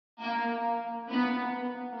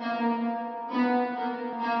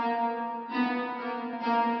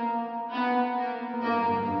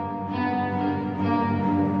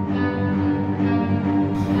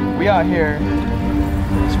out here.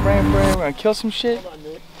 Spray and pray. We're gonna kill some shit.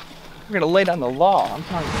 We're gonna lay down the law. I'm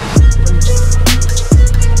telling you.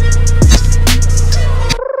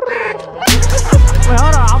 Wait,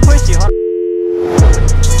 hold on. I'll push you.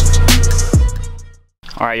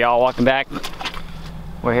 All right, y'all. Welcome back.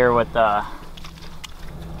 We're here with yeah,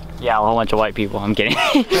 a whole bunch of white people. I'm kidding.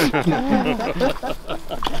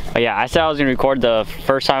 But yeah, I said I was gonna record the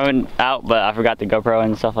first time I went out, but I forgot the GoPro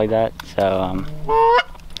and stuff like that. So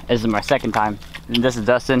this is my second time. And this is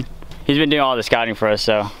Dustin. He's been doing all the scouting for us,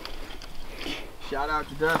 so. Shout out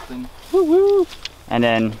to Dustin. Woo woo. And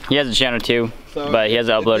then he has a channel too, so but he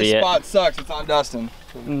hasn't uploaded yet. This spot sucks. It's on Dustin.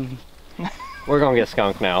 We're gonna get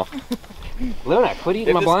skunked now. Luna, quit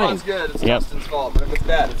eating my blind. If this one's good, it's Dustin's fault. But if it's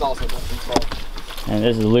bad, it's also Dustin's fault. And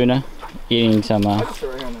this is Luna eating some.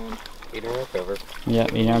 Eating our cover.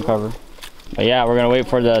 Yep, eating our cover. But yeah, we're gonna wait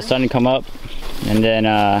for the sun to come up, and then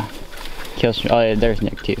kill some. Oh yeah, there's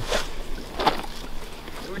Nick too.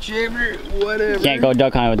 Whichever, whatever. Can't go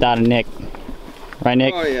duck hunting without a Nick, right,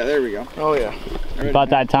 Nick? Oh yeah, there we go. Oh yeah. About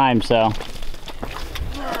that time, so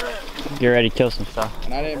get ready to kill some stuff.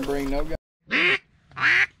 And I didn't bring no gun.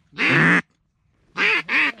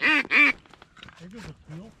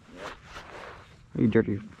 You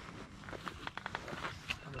dirty.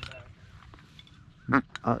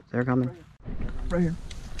 Oh, they're coming. Right here.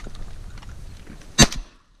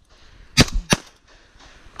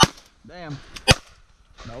 Damn.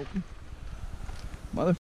 Nope.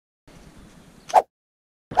 Mother.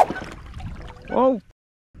 Whoa.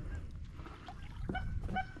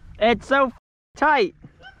 It's so tight.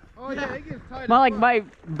 Oh yeah, it gets tight. My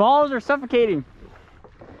balls are suffocating.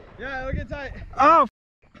 Yeah, it'll get tight. Oh.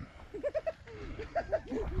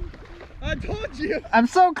 I told you. I'm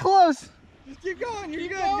so close. Just keep going. You're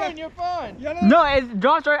good. You're fine. No, it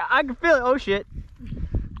drops right. I can feel it. Oh shit.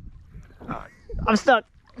 I'm stuck.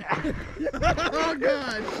 Oh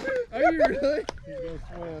god. Are you really? He's gonna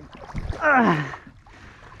swim.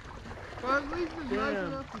 Well, at least it's nice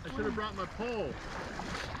enough to swim. I should have brought my pole.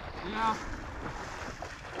 Yeah.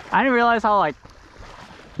 I didn't realize how, like,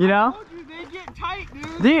 you know? I told you, they get tight,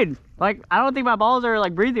 dude. Dude, like, I don't think my balls are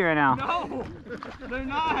like breathing right now. No, they're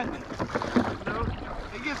not. No,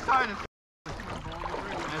 it gets tight.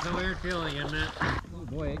 That's a weird feeling, isn't it? Oh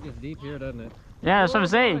boy, it gets deep here, doesn't it? Yeah, that's what I'm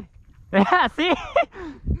saying. Yeah, see?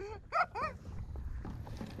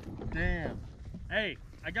 Damn. Hey,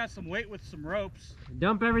 I got some weight with some ropes.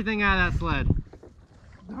 Dump everything out of that sled.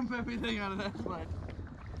 Dump everything out of that sled.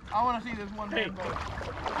 I want to see this one man boat.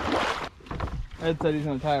 Ed said he's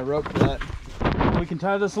going to tie a rope to that. We can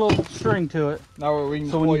tie this little string to it. Now we can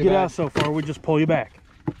so when you get out so far, we just pull you back.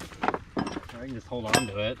 I can just hold on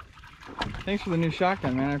to it. Thanks for the new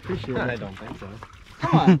shotgun, man. I appreciate it. I don't think so.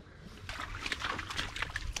 Come on.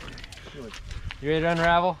 You ready to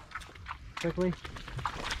unravel? Quickly?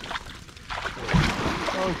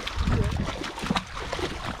 Oh,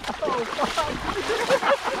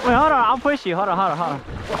 Wait, hold on. I'll push you. Hold on.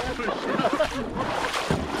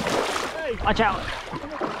 Watch out.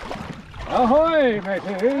 Ahoy,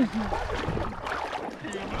 mateys!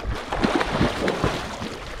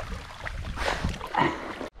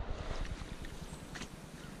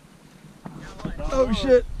 oh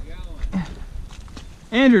shit.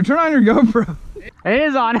 Andrew, turn on your GoPro. It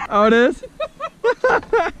is on. Oh, it is?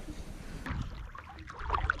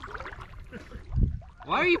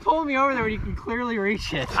 Why are you pulling me over there when you can clearly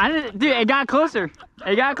reach it? I didn't, dude, it got closer.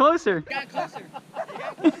 It got closer.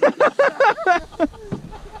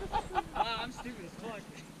 I'm stupid as fuck.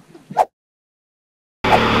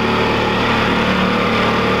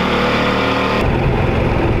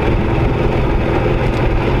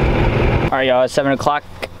 Alright, y'all, it's 7 o'clock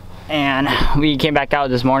and we came back out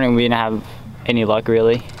this morning. We didn't have any luck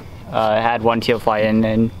really. Had one teal fly in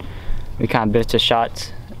and we kind of missed the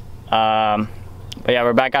shots. But yeah,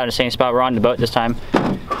 we're back out in the same spot. We're on the boat this time.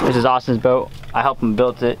 This is Austin's boat. I helped him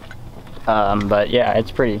build it. But yeah,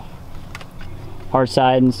 it's pretty hard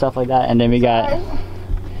side and stuff like that. And then we got...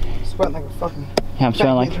 Sweating like a fucking... Yeah, I'm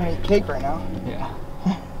sweating like... cake right now. Yeah.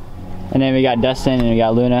 And then we got Dustin and we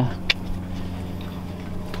got Luna.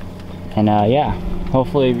 And yeah,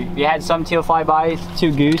 hopefully we had some teal fly by,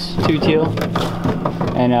 2 goose, 2 teal.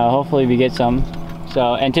 And hopefully we get some.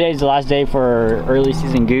 So, and today's the last day for early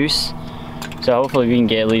season goose. So hopefully we can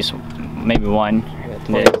get at least maybe one.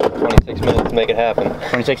 Yeah, 26 minutes to make it happen.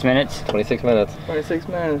 26 minutes? 26 minutes. 26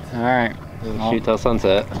 minutes. Alright. Shoot till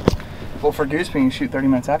sunset. Well, for goose, we can shoot 30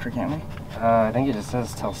 minutes after, can't we? I think it just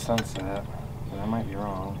says till sunset, but I might be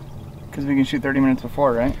wrong. Because we can shoot 30 minutes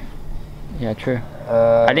before, right? Yeah, true.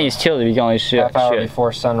 I think it's teal that we can only shoot. Half hour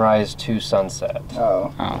before sunrise to sunset.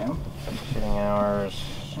 Oh. Oh. Shooting hours.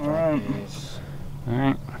 Alright.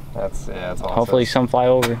 Alright. That's all. Hopefully some fly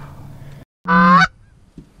over.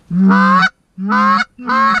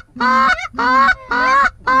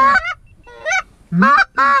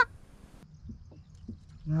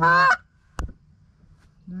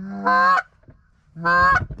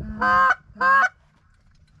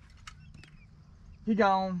 He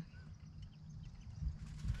gone.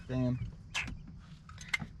 Damn.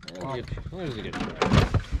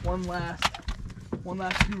 One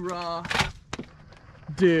last hurrah.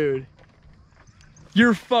 Dude.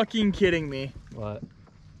 You're fucking kidding me. What?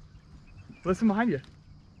 Listen behind you.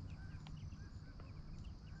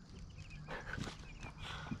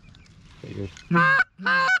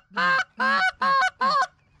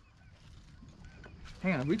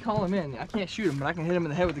 Hang on, we call him in. I can't shoot him, but I can hit him in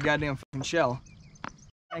the head with the goddamn fucking shell.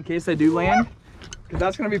 In case they do land, because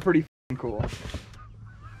that's gonna be pretty fucking cool.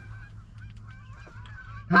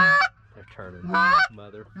 They're turning,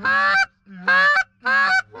 mother.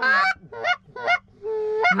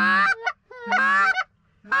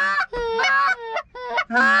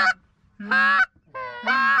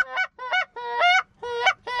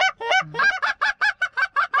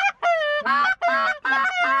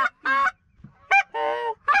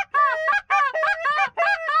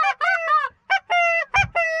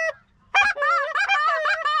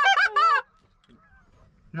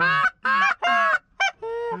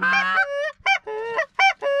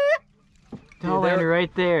 They're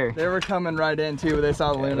right there. They were coming right in too, but they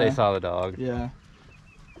saw the Luna. They saw the dog. Yeah.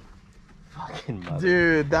 Fucking mother.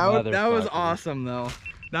 Dude, that was awesome though.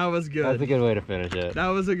 That was good. That's a good way to finish it. That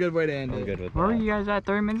was a good way to end I'm it. good with Where that. were you guys at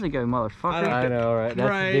 30 minutes ago, motherfucker? I know, right?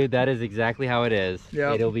 That's, dude, that is exactly how it is.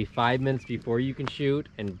 Yep. It'll be 5 minutes before you can shoot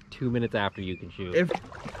and 2 minutes after you can shoot. If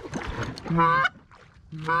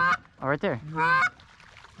Oh, right there.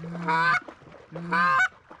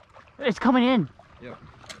 It's coming in. Yep.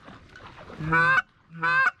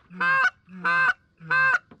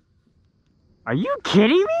 Are you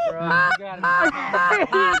kidding me? Bro, you gotta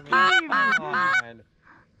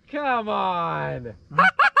Come on.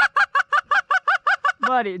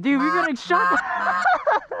 Buddy, dude, we've been shot.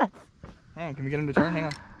 Hang on, can we get him to turn? Hang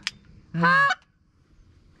on.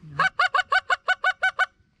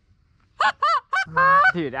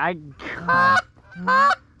 Dude, I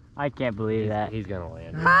can't believe that. He's gonna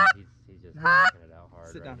land. He's just knocking it out hard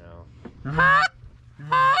Sit right down. now.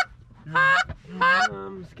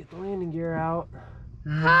 Let's get the landing gear out.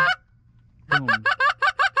 Boom.